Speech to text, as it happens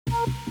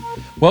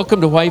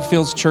Welcome to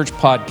Whitefields Church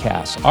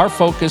Podcast. Our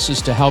focus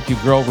is to help you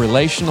grow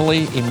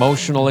relationally,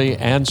 emotionally,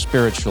 and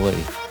spiritually.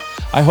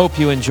 I hope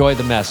you enjoy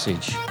the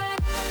message.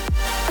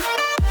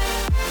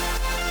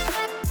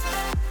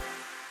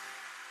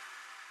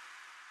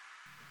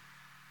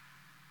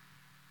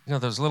 You know,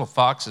 those little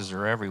foxes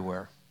are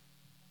everywhere.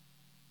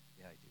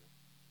 Yeah, I do.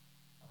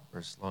 For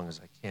as long as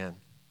I can.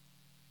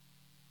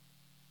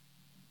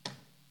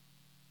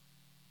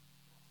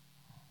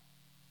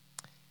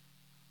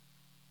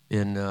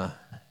 Been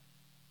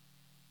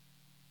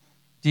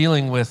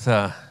dealing with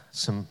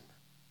some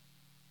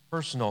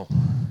personal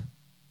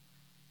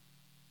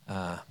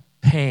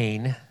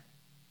pain,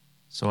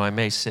 so I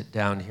may sit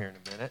down here in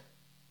a minute.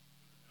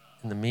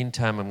 In the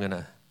meantime, I'm going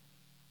to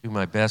do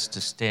my best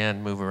to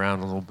stand, move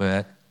around a little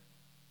bit.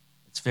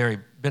 It's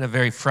been a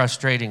very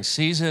frustrating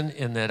season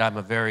in that I'm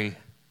a very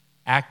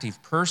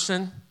active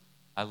person.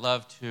 I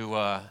love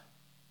to,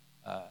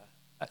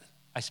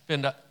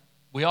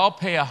 we all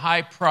pay a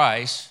high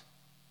price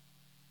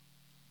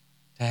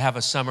to have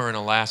a summer in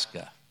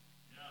Alaska.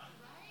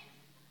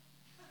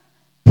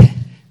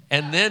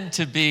 And then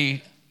to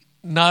be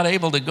not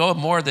able to go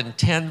more than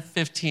 10,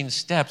 15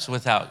 steps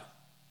without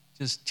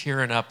just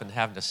tearing up and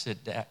having to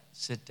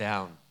sit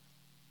down.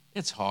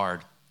 It's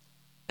hard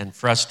and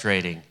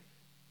frustrating.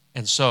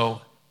 And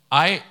so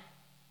my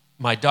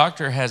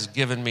doctor has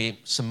given me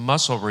some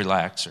muscle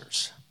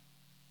relaxers.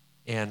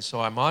 And so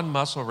I'm on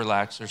muscle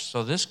relaxers,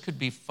 so this could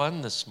be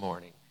fun this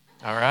morning,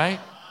 all right?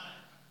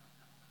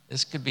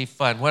 This could be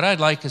fun. What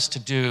I'd like us to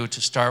do to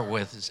start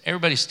with is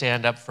everybody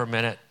stand up for a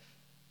minute.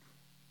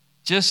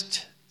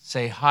 Just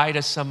say hi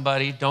to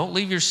somebody. Don't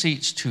leave your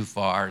seats too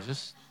far.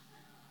 Just,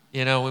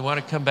 we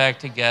want to come back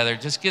together.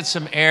 Just get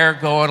some air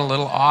going, a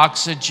little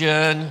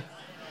oxygen.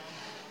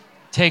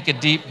 Take a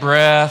deep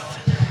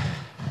breath.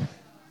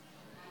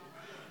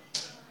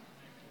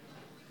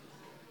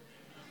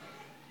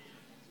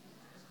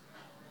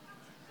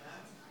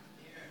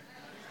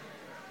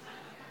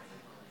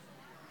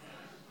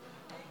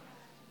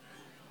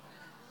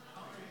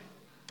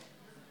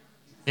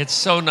 It's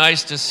so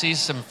nice to see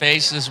some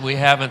faces we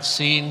haven't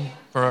seen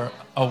for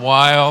a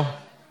while.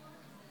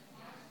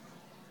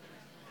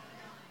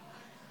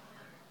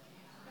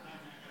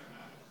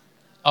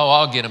 Oh,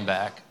 I'll get them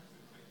back.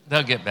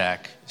 They'll get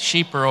back.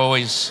 Sheep are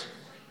always...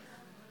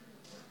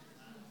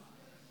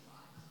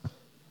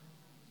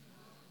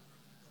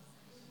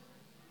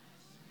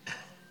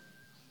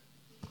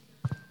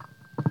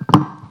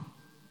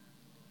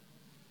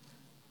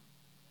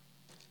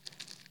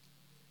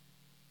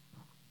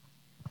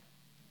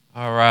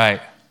 All right.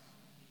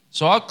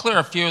 So I'll clear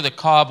a few of the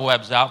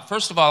cobwebs out.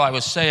 First of all, I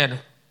was saying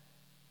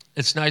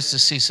it's nice to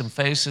see some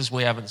faces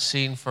we haven't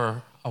seen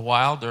for a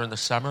while during the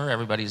summer.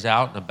 Everybody's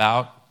out and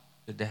about.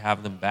 Good to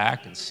have them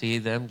back and see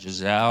them.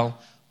 Giselle,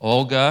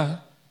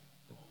 Olga,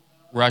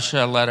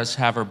 Russia let us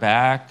have her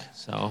back.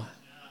 So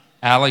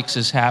Alex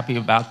is happy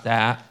about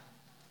that.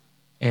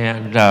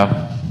 And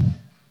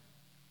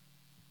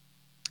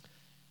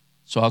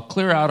so I'll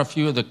clear out a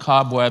few of the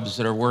cobwebs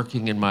that are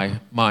working in my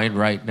mind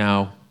right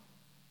now.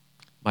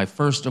 My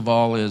first of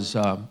all is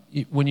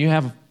when you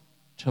have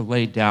to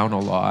lay down a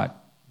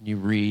lot, and you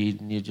read,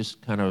 and you just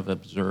kind of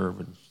observe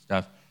and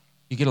stuff,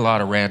 you get a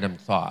lot of random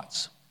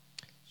thoughts.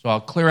 So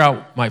I'll clear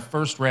out my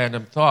first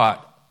random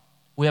thought.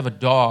 We have a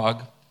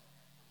dog,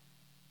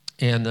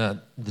 and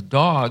the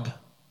dog,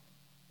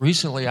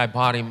 recently I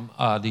bought him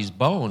these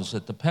bones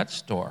at the pet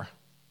store.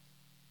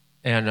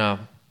 And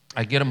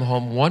I get him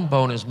home. One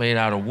bone is made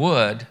out of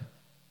wood.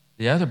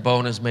 The other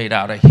bone is made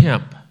out of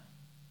hemp.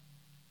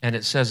 And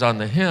it says on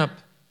the hemp,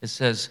 it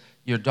says,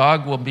 your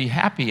dog will be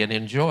happy and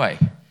enjoy.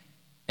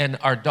 And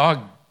our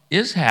dog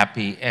is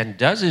happy and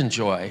does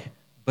enjoy,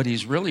 but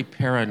he's really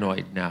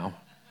paranoid now.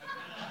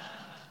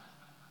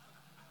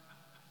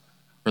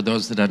 For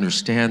those that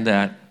understand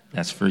that,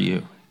 that's for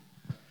you.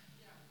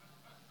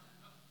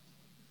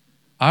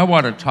 I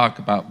want to talk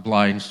about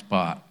blind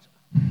spot.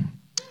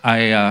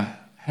 I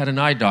had an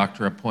eye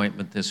doctor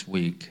appointment this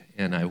week,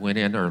 and I went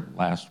in, or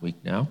last week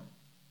now.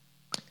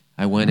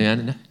 I went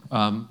in.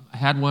 I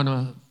had one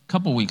a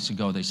couple weeks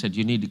ago. They said,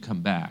 you need to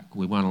come back.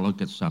 We want to look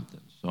at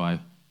something. So I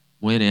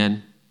went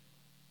in,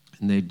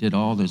 and they did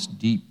all this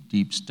deep,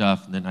 deep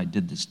stuff, and then I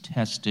did this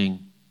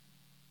testing.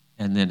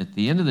 And then at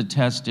the end of the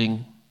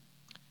testing,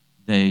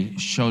 they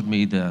showed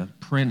me the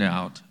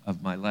printout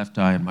of my left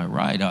eye and my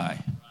right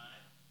eye.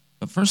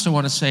 But first I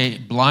want to say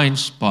blind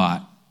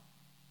spot.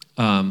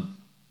 The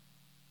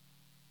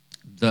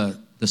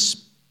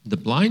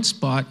blind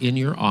spot in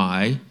your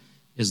eye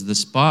is the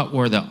spot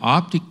where the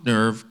optic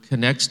nerve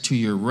connects to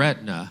your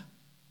retina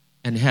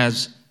and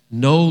has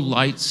no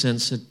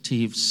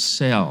light-sensitive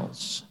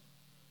cells.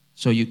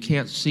 So you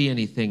can't see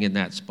anything in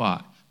that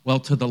spot. Well,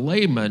 to the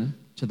layman,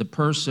 to the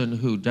person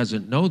who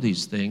doesn't know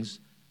these things,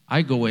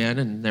 I go in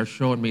and they're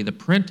showing me the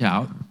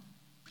printout,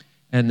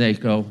 and they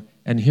go,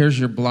 and here's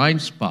your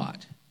blind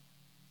spot.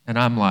 And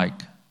I'm like,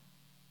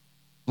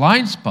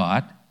 blind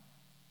spot?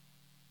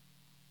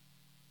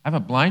 I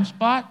have a blind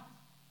spot?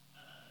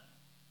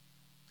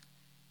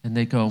 And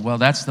they go, well,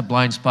 that's the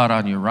blind spot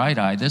on your right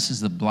eye. This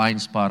is the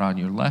blind spot on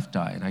your left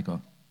eye. And I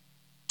go,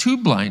 2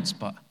 blind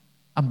spots.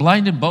 I'm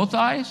blind in both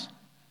eyes?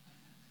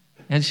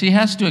 And she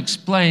has to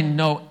explain,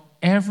 no,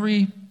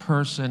 every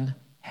person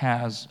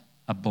has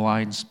a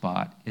blind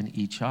spot in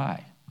each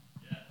eye.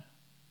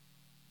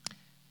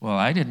 Well,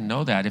 I didn't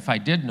know that. If I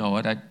did know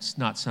it, it's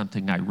not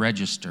something I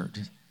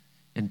registered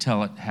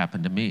until it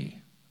happened to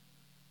me.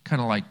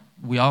 Kind of like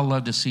we all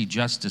love to see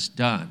justice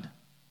done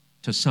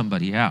to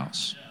somebody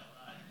else.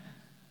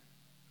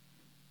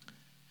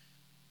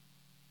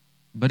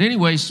 But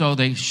anyway, so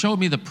they showed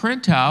me the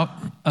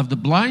printout of the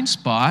blind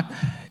spot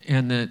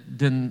and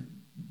then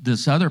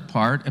this other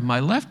part, and my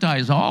left eye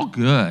is all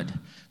good,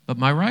 but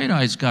my right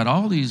eye's got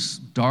all these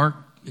dark,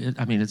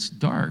 it's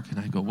dark. And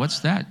I go, what's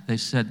that? They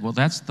said, well,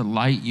 that's the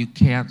light you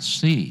can't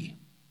see.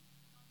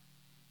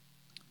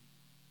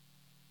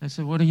 I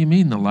said, what do you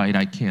mean the light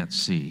I can't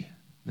see?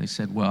 They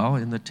said, well,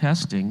 in the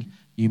testing,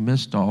 you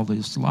missed all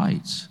these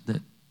lights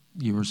that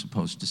you were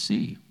supposed to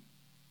see.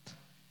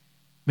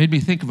 Made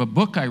me think of a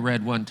book I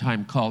read one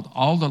time called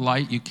All the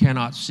Light You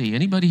Cannot See.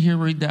 Anybody here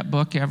read that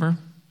book ever?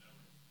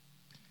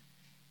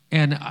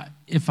 And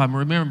if I'm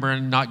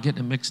remembering, not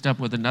getting it mixed up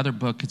with another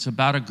book, it's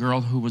about a girl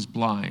who was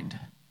blind.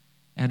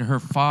 And her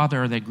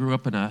father, they grew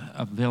up in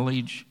a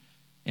village,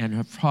 and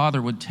her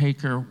father would take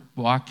her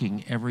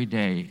walking every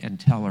day and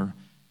tell her,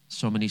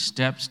 so many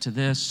steps to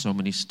this, so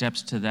many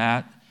steps to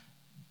that,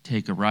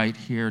 take a right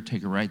here,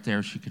 take a right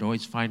there. She could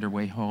always find her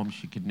way home.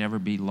 She could never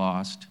be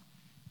lost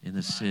in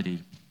the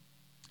city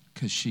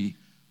because she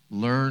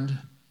learned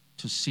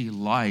to see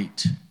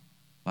light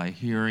by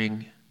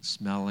hearing,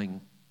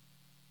 smelling,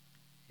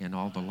 and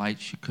all the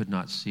light she could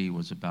not see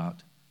was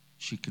about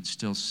she could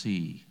still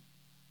see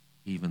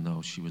even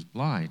though she was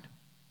blind.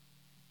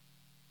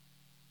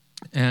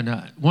 And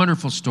a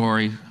wonderful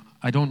story.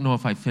 I don't know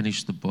if I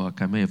finished the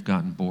book. I may have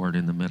gotten bored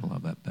in the middle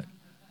of it, but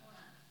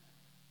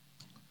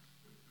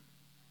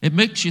it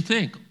makes you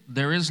think.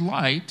 There is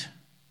light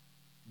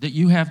that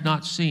you have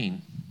not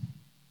seen.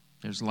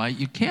 There's light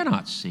you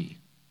cannot see.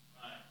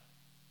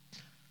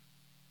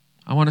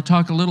 I want to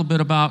talk a little bit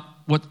about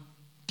what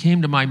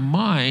came to my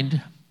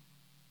mind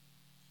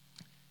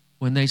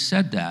when they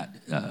said that.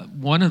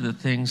 One of the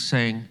things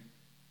saying,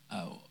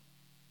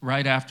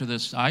 right after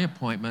this eye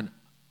appointment,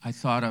 I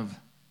thought of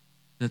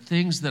the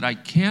things that I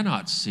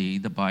cannot see,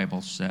 the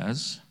Bible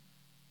says,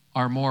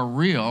 are more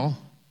real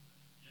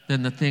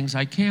than the things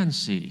I can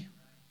see.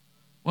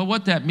 Well,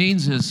 what that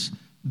means is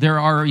there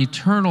are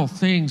eternal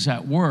things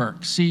at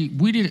work. See,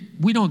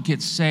 we don't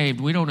get saved,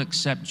 we don't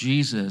accept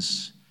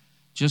Jesus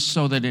just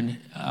so that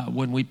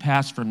when we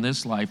pass from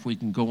this life, we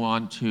can go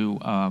on to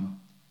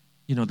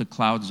the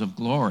clouds of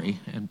glory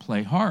and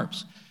play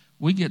harps.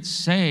 We get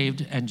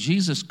saved, and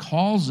Jesus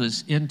calls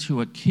us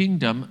into a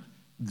kingdom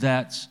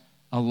that's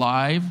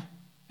alive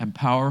and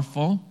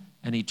powerful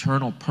and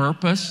eternal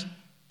purpose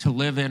to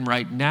live in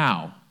right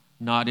now,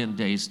 not in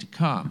days to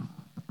come.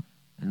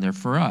 And they're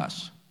for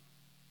us.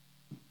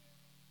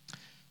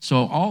 So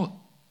all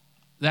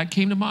that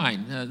came to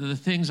mind. The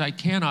things I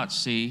cannot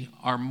see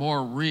are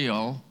more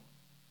real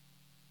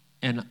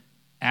and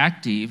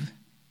active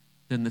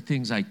than the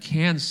things I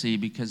can see,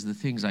 because the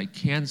things I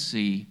can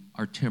see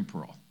are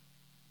temporal.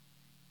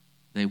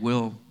 They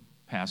will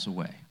pass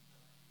away.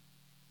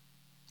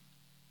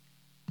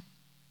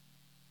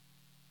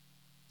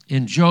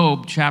 In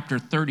Job chapter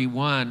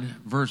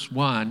 31, verse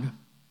 1,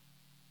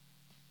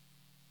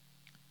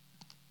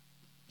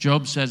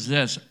 Job says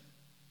this,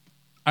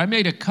 I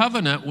made a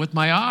covenant with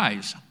my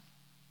eyes.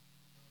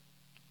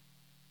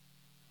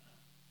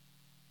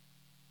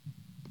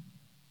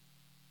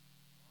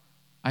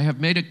 I have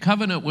made a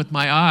covenant with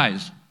my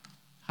eyes.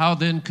 How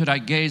then could I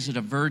gaze at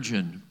a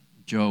virgin,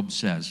 Job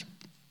says.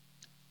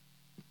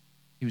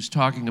 He was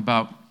talking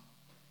about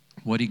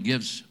what he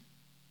gives.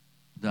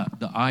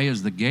 The eye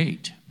is the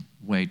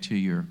gateway to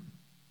your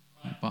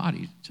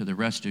body, to the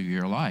rest of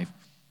your life.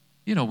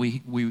 You know,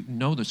 we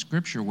know the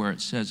scripture where it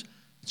says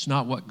it's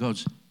not what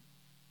goes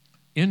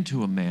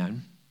into a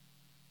man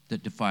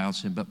that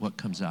defiles him, but what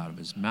comes out of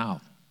his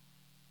mouth.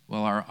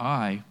 Well, our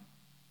eye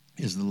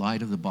is the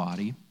light of the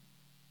body.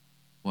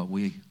 What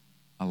we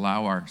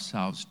allow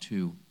ourselves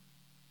to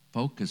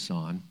focus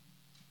on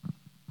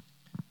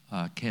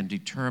can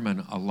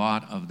determine a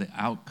lot of the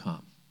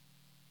outcome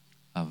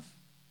of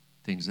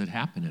things that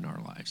happen in our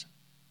lives.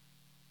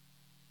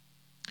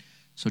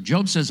 So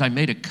Job says, I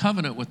made a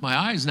covenant with my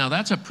eyes. Now,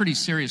 that's a pretty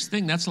serious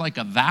thing. That's like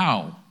a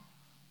vow.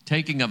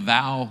 Taking a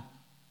vow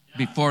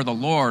before the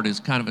Lord is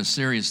kind of a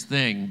serious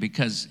thing,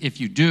 because if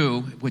you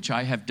do, which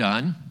I have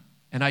done,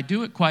 and I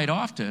do it quite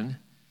often,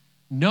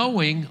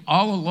 knowing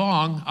all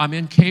along I'm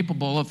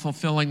incapable of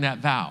fulfilling that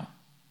vow.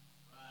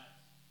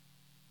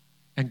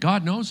 And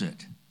God knows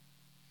it.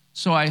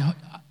 So I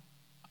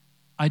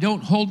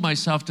don't hold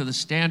myself to the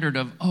standard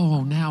of,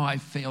 oh, now I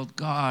failed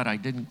God, I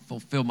didn't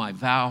fulfill my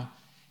vow.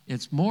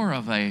 It's more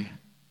of the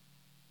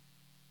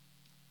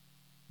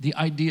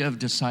idea of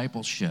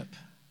discipleship,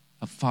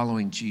 of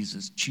following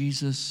Jesus.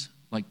 Jesus,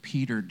 like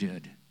Peter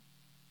did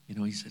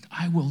He said,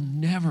 I will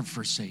never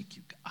forsake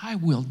you. I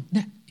will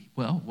never.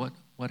 Well,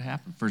 what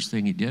happened? First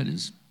thing he did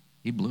is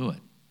he blew it.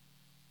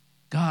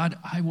 God,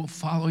 I will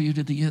follow you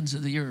to the ends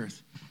of the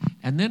earth.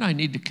 And then I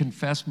need to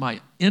confess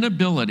my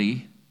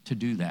inability to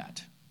do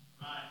that.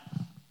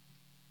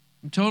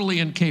 I'm totally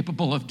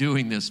incapable of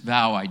doing this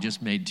vow I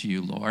just made to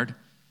you, Lord.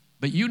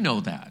 But you know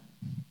that.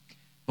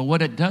 But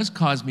what it does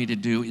cause me to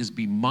do is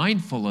be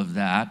mindful of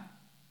that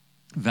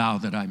vow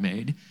that I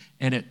made,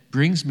 and it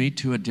brings me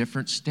to a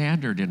different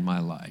standard in my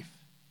life.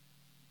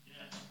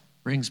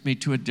 Brings me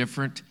to a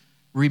different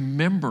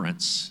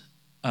remembrance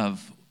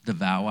of the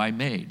vow I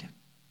made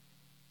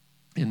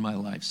in my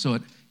life. So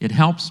it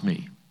helps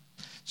me.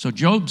 So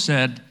Job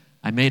said,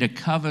 I made a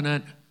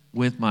covenant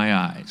with my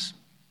eyes.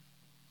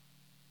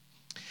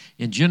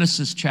 In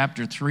Genesis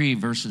chapter 3,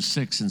 verses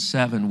 6 and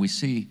 7, we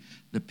see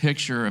the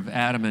picture of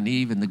Adam and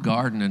Eve in the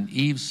garden. And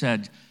Eve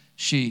said,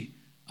 so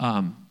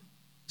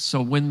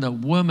when the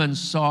woman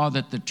saw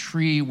that the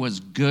tree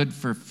was good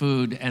for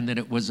food and that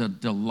it was a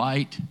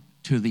delight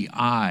to the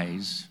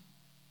eyes,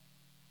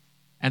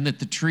 and that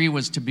the tree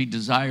was to be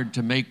desired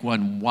to make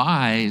one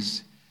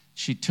wise,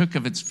 she took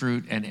of its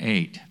fruit and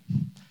ate.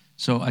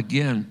 So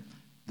again,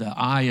 the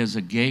eye is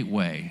a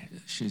gateway.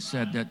 She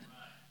said that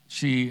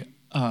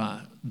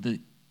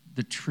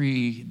the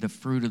tree, the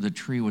fruit of the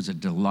tree was a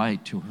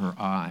delight to her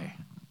eye.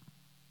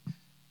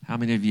 How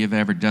many of you have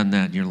ever done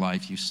that in your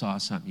life? You saw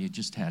something, you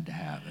just had to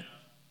have it.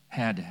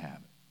 Had to have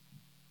it.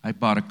 I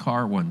bought a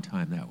car one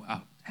time that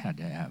I had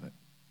to have it.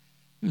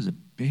 It was a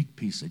big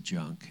piece of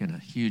junk and a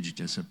huge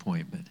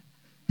disappointment.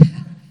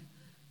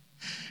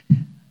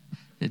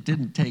 It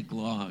didn't take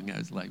long. I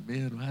was like,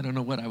 man, I don't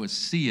know what I was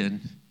seeing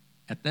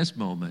at this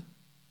moment.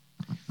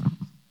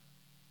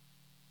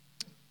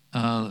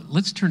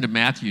 Let's turn to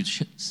Matthew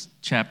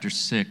chapter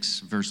 6,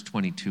 verse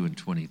 22 and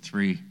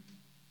 23.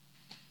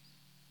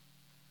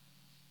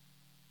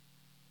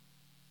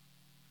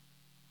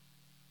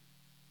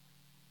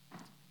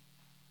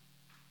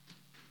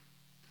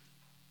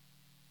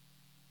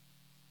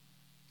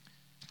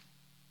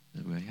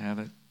 Do I have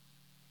it?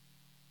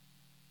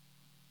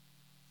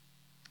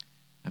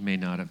 I may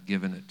not have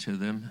given it to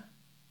them.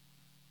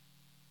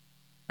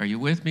 Are you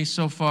with me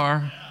so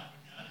far?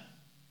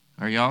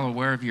 Are y'all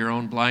aware of your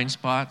own blind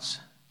spots?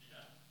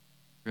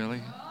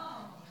 Really?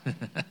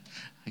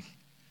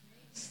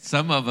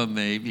 Some of them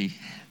maybe.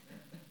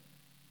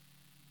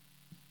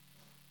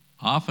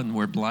 Often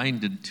we're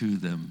blinded to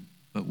them,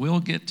 but we'll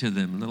get to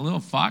them. The little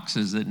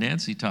foxes that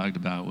Nancy talked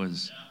about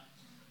was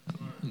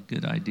a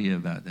good idea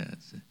about that.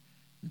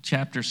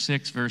 Chapter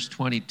 6, verse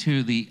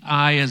 22, the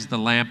eye is the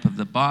lamp of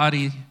the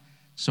body.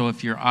 So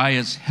if your eye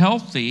is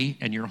healthy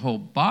and your whole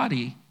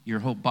body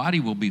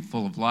will be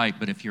full of light.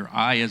 But if your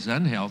eye is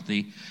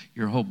unhealthy,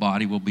 your whole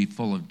body will be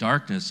full of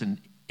darkness. And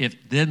if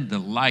then the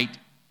light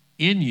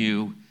in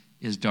you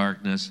is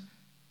darkness,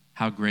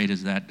 how great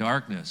is that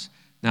darkness?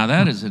 Now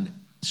that is a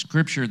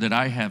scripture that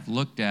I have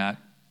looked at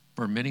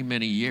for many,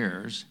 many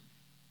years,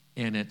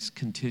 and it's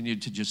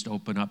continued to just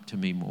open up to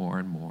me more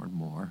and more and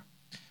more.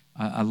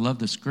 I love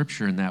the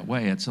scripture in that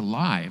way. It's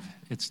alive.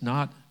 It's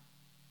not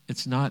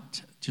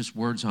just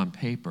words on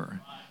paper.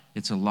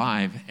 It's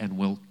alive and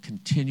will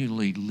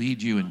continually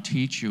lead you and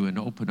teach you and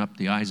open up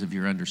the eyes of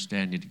your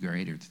understanding to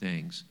greater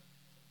things,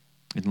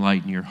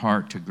 enlighten your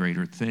heart to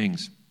greater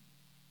things.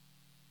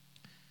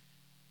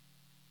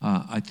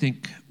 I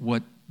think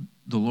what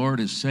the Lord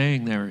is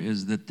saying there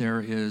is that there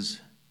is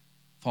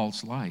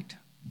false light.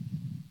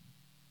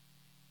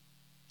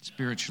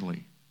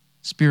 Spiritually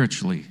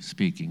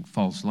speaking,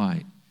 false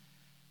light.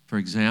 For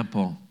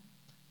example,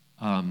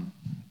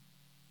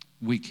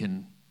 we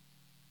can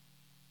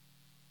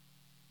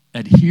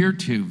adhere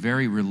to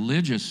very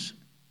religious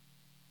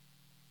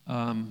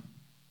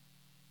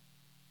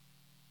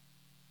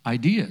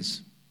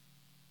ideas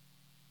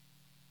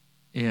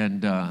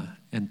and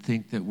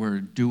think that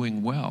we're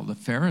doing well. The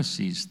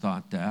Pharisees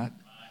thought that.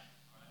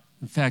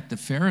 In fact, the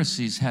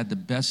Pharisees had the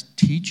best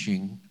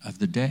teaching of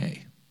the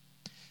day.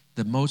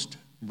 The most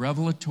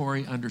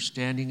revelatory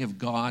understanding of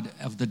God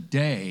of the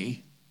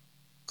day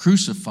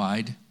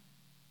crucified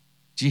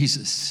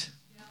Jesus.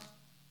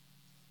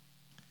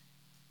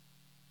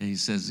 And he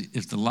says,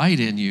 if the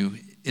light in you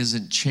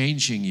isn't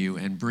changing you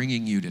and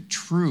bringing you to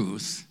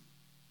truth,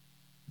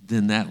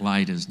 then that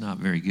light is not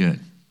very good.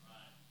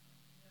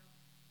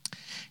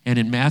 And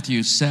in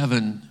Matthew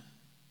 7,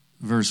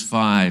 verse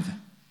 5,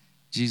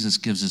 Jesus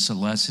gives us a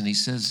lesson. He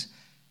says,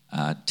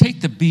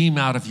 take the beam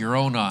out of your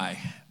own eye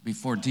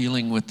before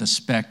dealing with the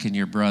speck in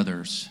your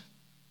brother's.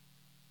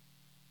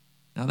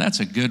 Now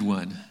that's a good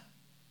one.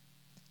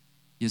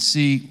 You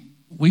see,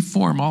 we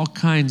form all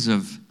kinds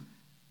of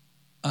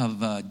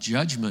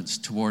judgments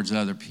towards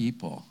other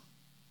people.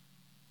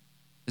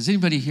 Has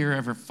anybody here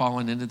ever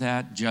fallen into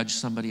that? Judge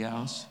somebody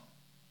else?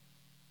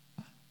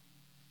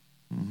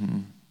 Mm-hmm.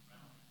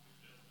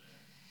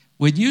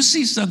 When you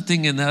see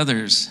something in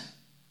others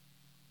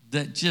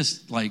that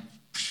just like,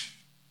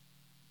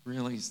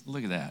 really,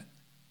 look at that.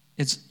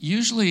 It's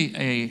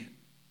usually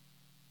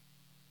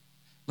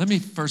let me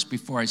first,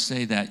 before I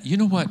say that, you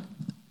know what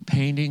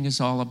painting is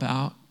all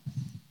about,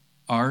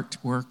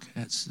 artwork,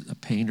 as a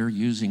painter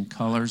using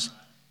colors.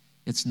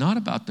 It's not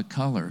about the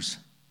colors.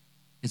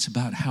 It's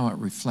about how it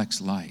reflects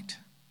light.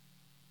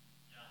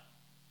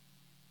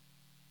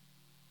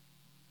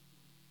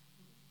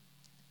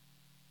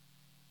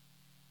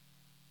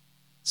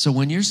 So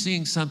when you're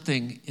seeing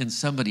something in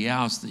somebody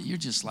else that you're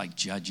just like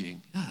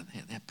judging, man,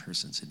 that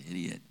person's an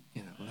idiot,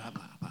 blah,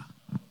 blah, blah.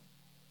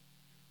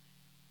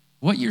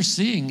 What you're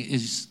seeing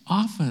is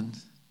often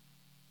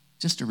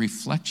just a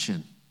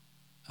reflection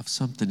of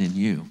something in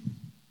you.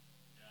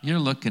 You're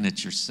looking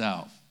at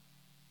yourself.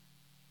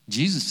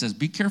 Jesus says,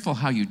 be careful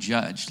how you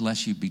judge,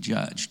 lest you be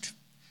judged.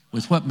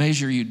 With what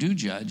measure you do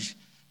judge,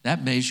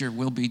 that measure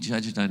will be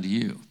judged unto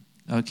you.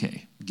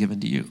 Okay,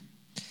 given to you.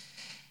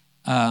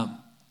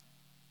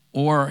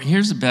 Or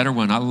here's a better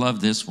one. I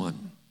love this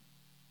one.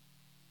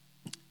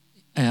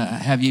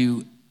 Have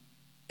you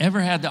ever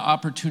had the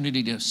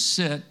opportunity to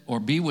sit or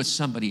be with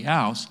somebody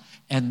else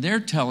and they're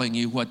telling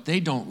you what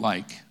they don't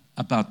like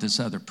about this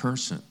other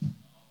person?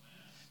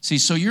 See,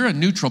 so you're a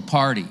neutral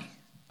party.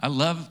 I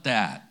love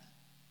that.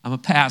 I'm a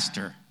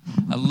pastor.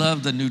 I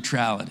love the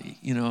neutrality.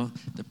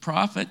 The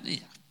prophet, yeah.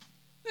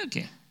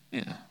 Okay,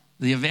 yeah.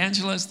 The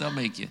evangelists, they'll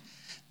make you.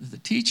 The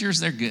teachers,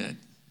 they're good.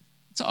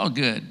 It's all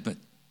good, but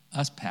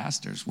us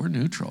pastors, we're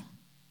neutral.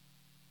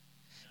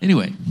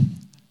 Anyway,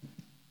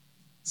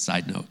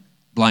 side note,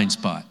 blind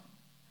spot.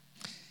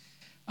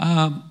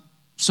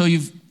 So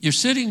you're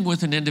sitting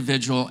with an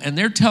individual and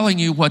they're telling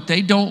you what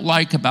they don't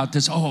like about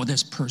this. Oh,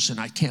 this person,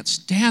 I can't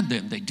stand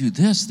them. They do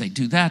this, they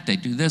do that, they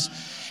do this.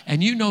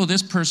 And you know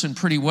this person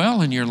pretty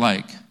well and you're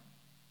like,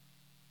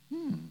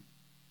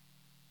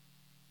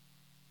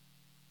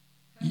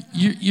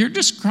 You're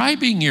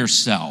describing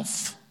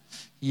yourself,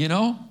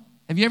 Have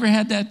you ever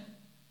had that?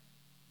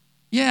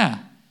 Yeah.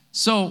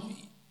 So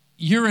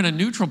you're in a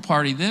neutral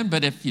party then,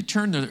 but if you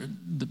turn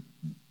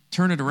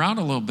it around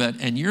a little bit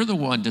and you're the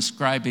one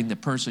describing the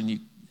person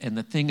and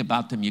the thing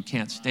about them you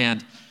can't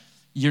stand,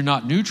 you're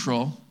not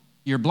neutral,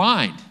 you're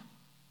blind.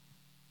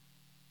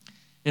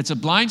 It's a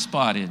blind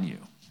spot in you.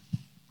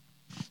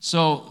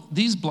 So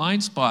these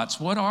blind spots,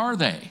 what are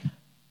they?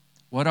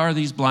 What are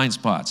these blind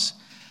spots?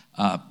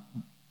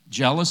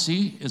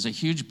 Jealousy is a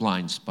huge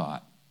blind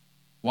spot.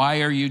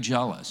 Why are you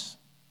jealous?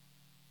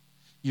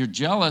 You're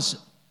jealous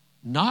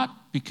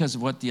not because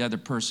of what the other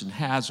person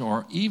has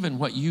or even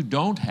what you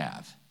don't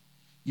have.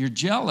 You're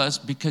jealous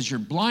because you're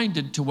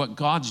blinded to what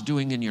God's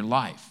doing in your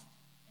life.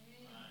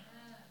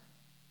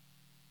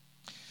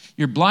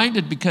 You're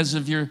blinded because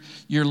of you're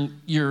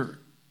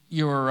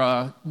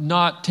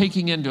not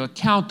taking into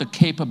account the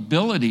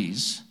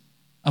capabilities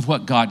of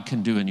what God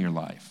can do in your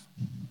life.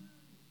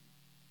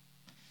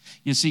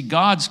 You see,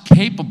 God's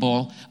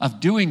capable of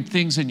doing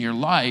things in your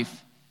life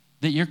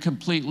that you're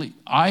completely,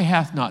 eye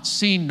hath not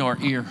seen nor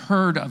ear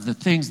heard of the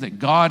things that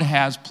God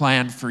has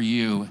planned for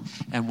you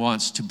and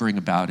wants to bring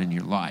about in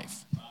your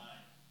life.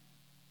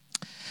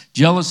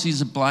 Jealousy is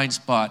a blind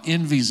spot.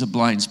 Envy is a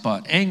blind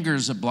spot. Anger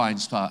is a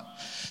blind spot.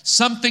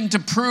 Something to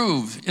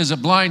prove is a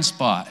blind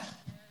spot.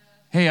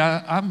 Hey,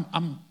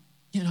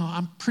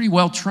 I'm pretty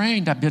well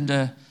trained. I've been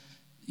to,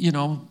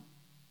 a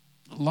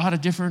lot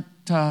of different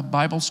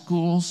Bible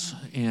schools,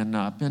 and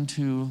I've been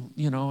to,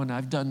 and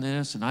I've done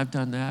this and I've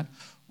done that.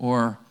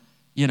 Or,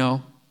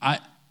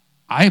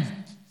 I've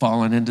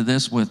fallen into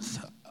this with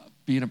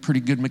being a pretty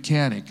good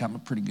mechanic. I'm a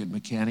pretty good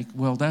mechanic.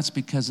 Well, that's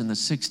because in the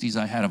 60s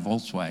I had a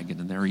Volkswagen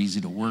and they're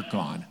easy to work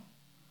on.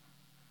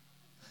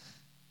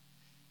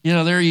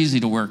 They're easy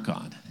to work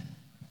on.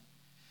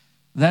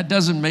 That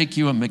doesn't make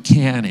you a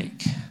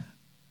mechanic,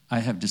 I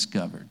have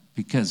discovered,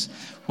 because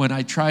when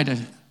I try to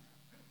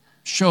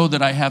show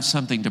that I have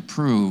something to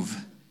prove,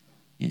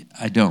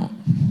 I don't.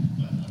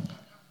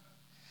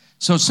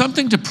 So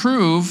something to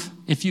prove,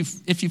 if you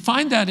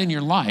find that in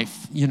your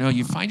life,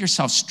 you find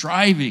yourself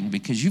striving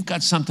because you've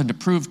got something to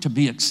prove to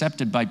be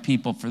accepted by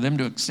people, for them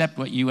to accept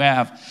what you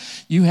have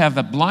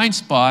a blind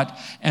spot,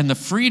 and the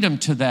freedom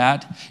to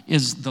that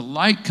is the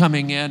light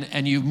coming in,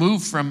 and you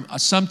move from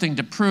something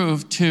to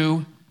prove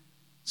to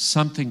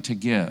something to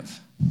give.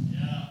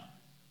 Yeah.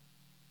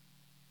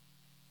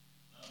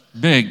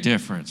 Big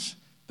difference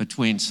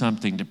between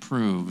something to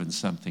prove and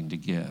something to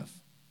give.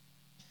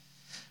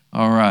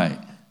 All right.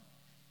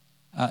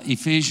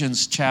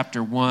 Ephesians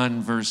chapter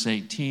 1, verse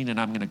 18, and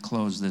I'm going to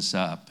close this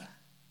up.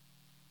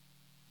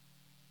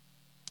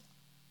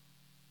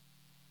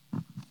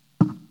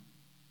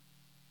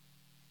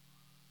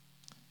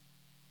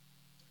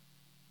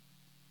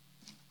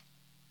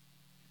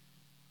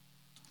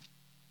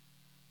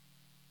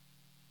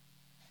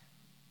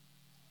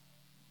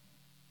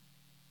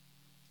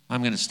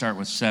 I'm going to start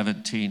with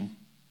 17.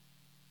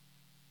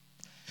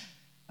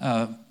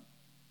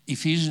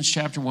 Ephesians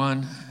chapter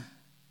 1,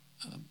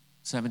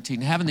 17.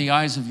 Having the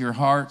eyes of your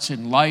hearts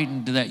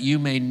enlightened, that you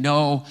may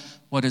know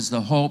what is the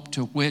hope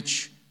to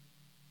which...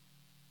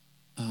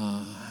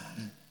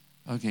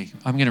 okay,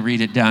 I'm going to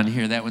read it down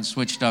here. That one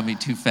switched on me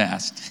too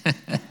fast.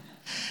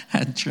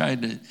 I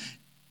tried to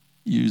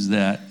use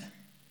that.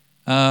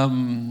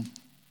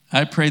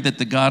 I pray that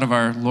the God of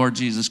our Lord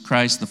Jesus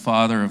Christ, the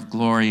Father of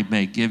glory,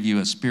 may give you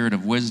a spirit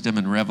of wisdom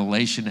and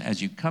revelation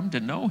as you come to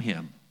know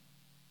him,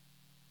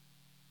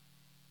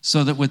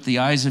 so that with the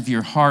eyes of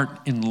your heart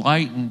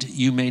enlightened,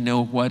 you may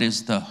know what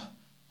is the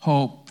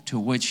hope to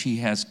which he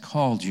has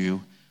called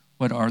you,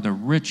 what are the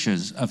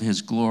riches of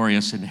his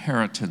glorious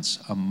inheritance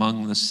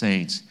among the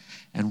saints,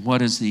 and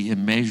what is the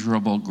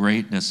immeasurable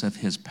greatness of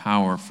his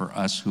power for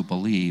us who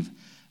believe,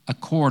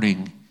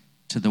 according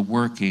to the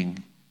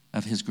working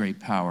of his great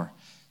power.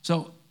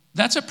 So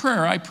that's a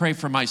prayer I pray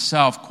for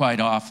myself quite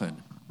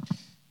often.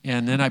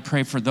 And then I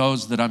pray for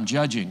those that I'm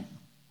judging.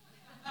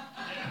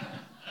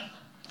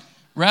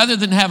 Rather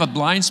than have a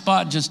blind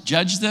spot and just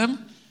judge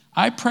them,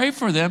 I pray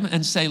for them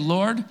and say,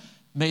 Lord,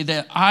 may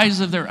the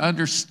eyes of their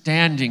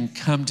understanding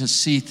come to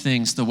see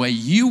things the way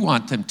you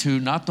want them to,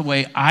 not the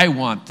way I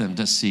want them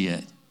to see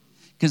it.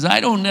 Because I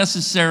don't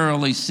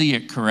necessarily see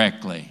it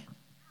correctly.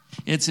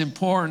 It's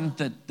important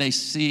that they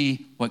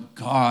see what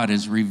God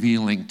is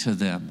revealing to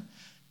them,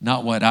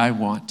 not what I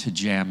want to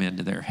jam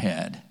into their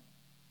head.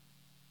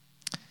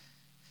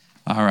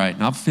 All right,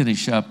 and I'll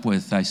finish up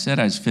with, I said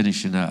I was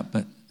finishing up,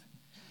 but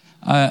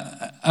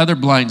other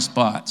blind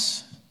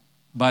spots.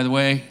 By the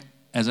way,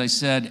 as I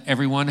said,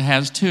 everyone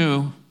has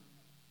two.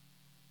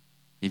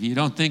 If you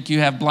don't think you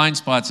have blind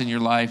spots in your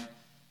life,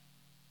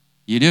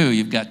 you do.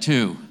 You've got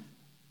two.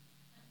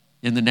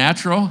 In the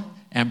natural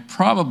and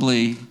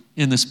probably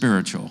in the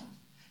spiritual.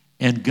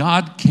 And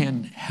God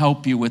can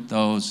help you with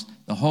those.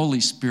 The Holy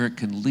Spirit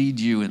can lead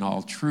you in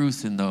all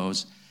truth in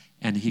those,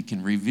 and he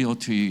can reveal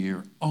to you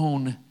your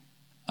own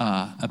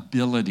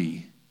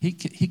ability. He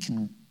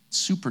can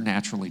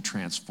supernaturally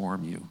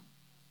transform you.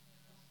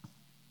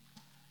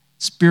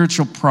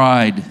 Spiritual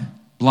pride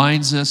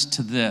blinds us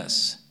to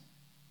this: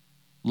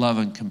 love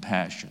and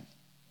compassion.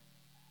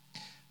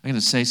 I'm going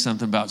to say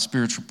something about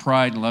spiritual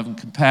pride and love and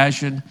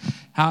compassion.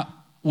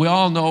 We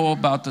all know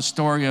about the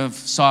story of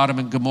Sodom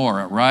and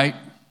Gomorrah, right?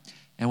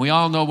 And we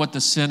all know what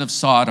the sin of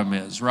Sodom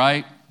is,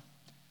 right?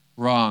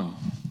 Wrong.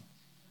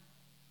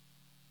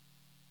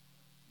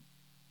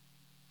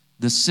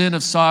 The sin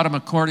of Sodom,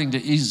 according to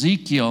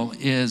Ezekiel,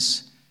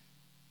 is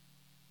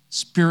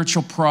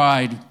spiritual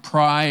pride,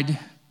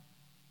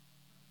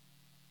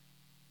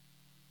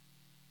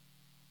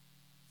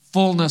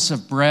 fullness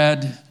of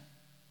bread,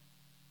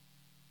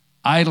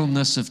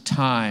 idleness of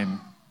time.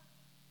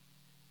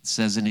 It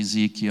says in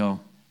Ezekiel,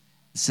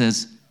 it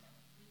says,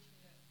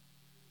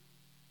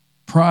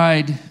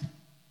 pride,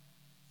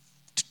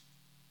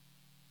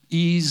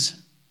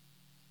 ease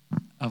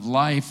of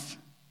life,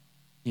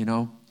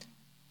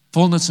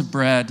 fullness of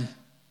bread,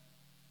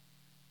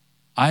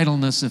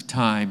 idleness of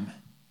time.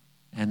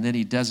 And then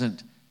he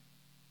doesn't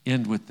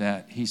end with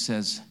that. He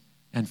says,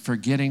 and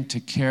forgetting to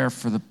care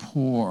for the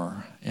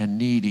poor and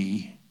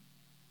needy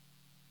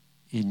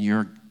in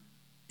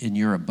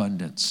your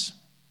abundance.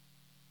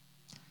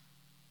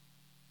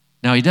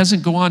 Now, he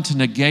doesn't go on to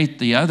negate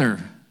the other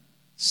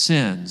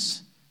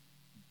sins,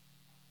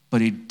 but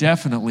he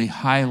definitely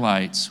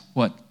highlights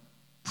what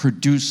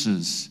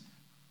produces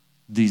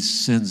these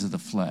sins of the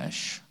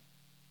flesh.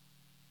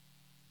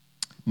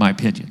 My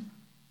opinion.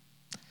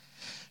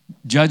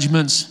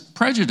 Judgments,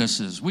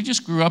 prejudices. We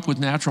just grew up with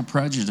natural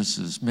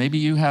prejudices. Maybe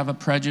you have a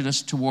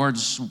prejudice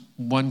towards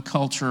one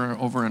culture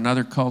over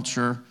another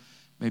culture.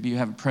 Maybe you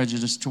have a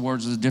prejudice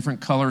towards the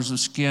different colors of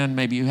skin.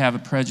 Maybe you have a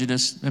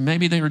prejudice, and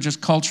maybe they were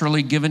just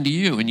culturally given to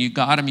you, and you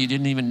got them, you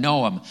didn't even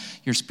know them.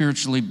 You're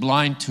spiritually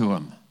blind to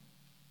them.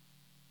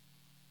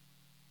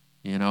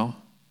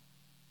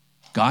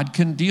 God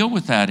can deal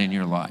with that in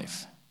your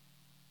life.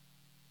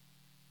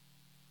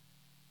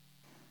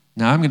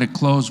 Now I'm going to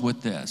close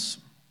with this.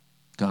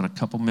 Gone a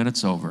couple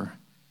minutes over.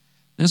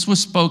 This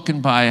was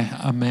spoken by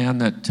a man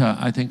that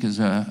I think is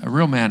a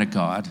real man of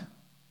God,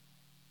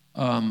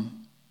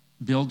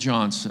 Bill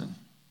Johnson,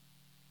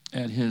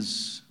 at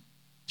his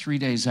 3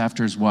 days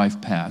after his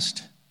wife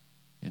passed.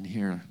 And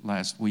here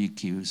last week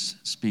he was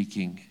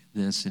speaking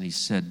this, and he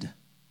said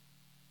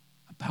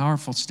a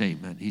powerful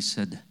statement. He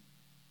said,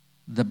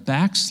 the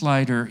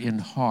backslider in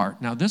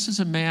heart. Now, this is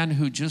a man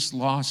who just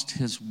lost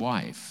his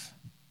wife.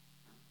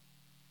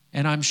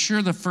 And I'm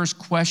sure the first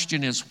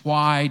question is,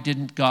 why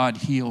didn't God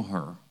heal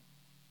her?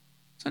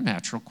 It's a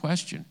natural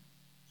question.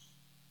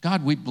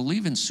 God, we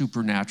believe in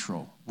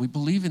supernatural. We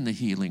believe in the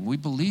healing. We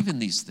believe in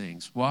these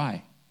things.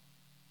 Why?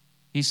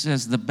 He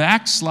says, the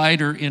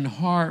backslider in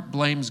heart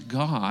blames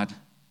God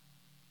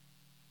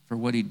for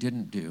what he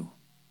didn't do.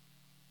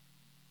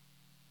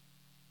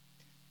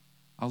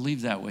 I'll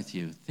leave that with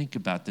you. Think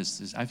about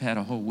this. I've had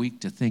a whole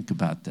week to think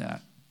about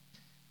that.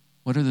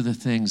 What are the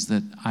things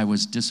that I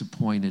was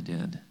disappointed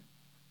in?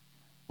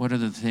 What are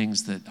the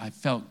things that I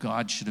felt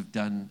God should have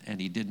done and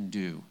he didn't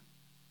do?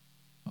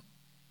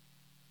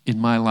 In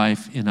my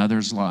life, in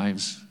others'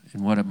 lives,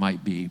 and what it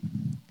might be.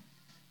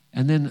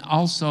 And then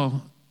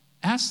also,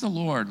 ask the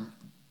Lord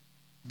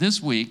this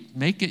week,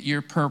 make it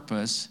your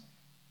purpose,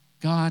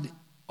 God,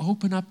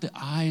 open up the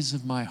eyes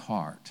of my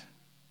heart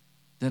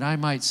that I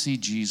might see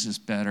Jesus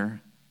better,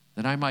 that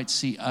that I might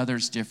see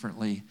others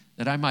differently,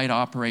 that I might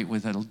operate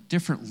with a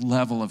different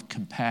level of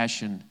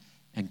compassion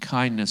and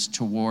kindness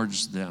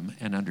towards them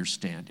and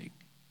understanding.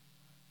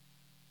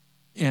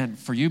 And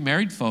for you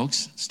married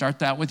folks, start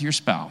that with your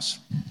spouse.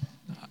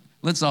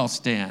 Let's all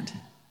stand.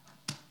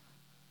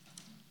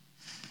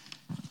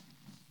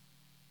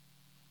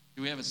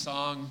 Do we have a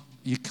song?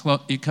 You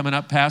coming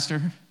up,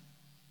 Pastor?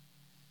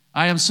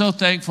 I am so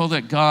thankful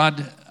that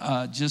God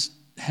just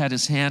had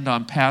his hand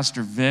on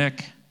Pastor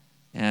Vic,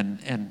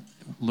 and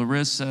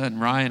Larissa and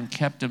Ryan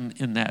kept him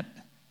in that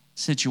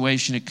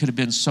situation. It could have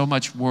been so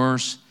much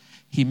worse.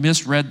 He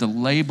misread the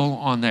label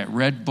on that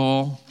Red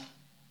Bull.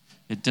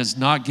 It does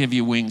not give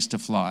you wings to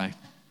fly.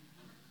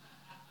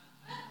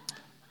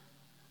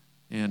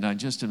 And I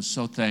just am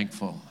so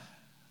thankful.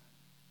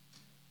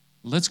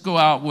 Let's go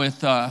out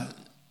with,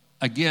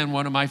 again,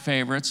 one of my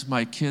favorites.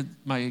 My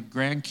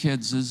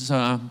grandkids is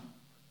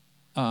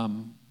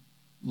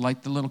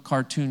like the little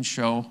cartoon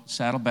show,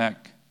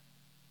 Saddleback,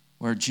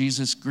 where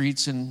Jesus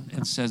greets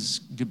and says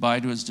goodbye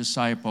to his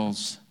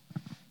disciples.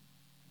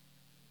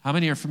 How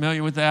many are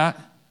familiar with that?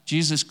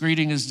 Jesus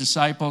greeting his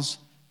disciples.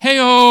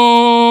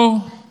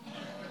 Hey-o!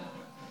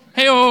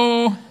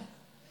 Hey-o!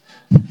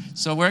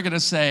 So we're going to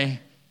say,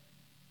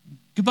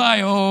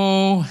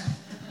 goodbye-o.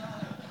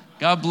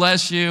 God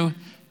bless you.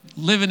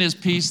 Live in his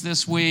peace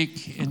this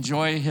week.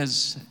 Enjoy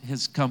his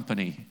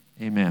company.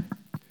 Amen.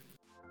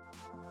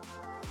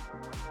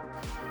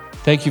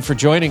 Thank you for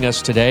joining us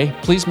today.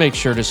 Please make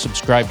sure to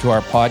subscribe to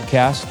our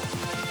podcast.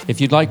 If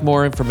you'd like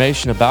more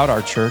information about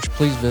our church,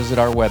 please visit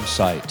our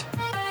website,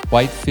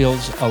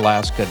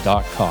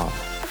 whitefieldsalaska.com.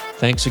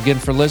 Thanks again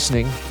for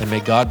listening, and may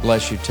God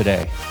bless you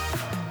today.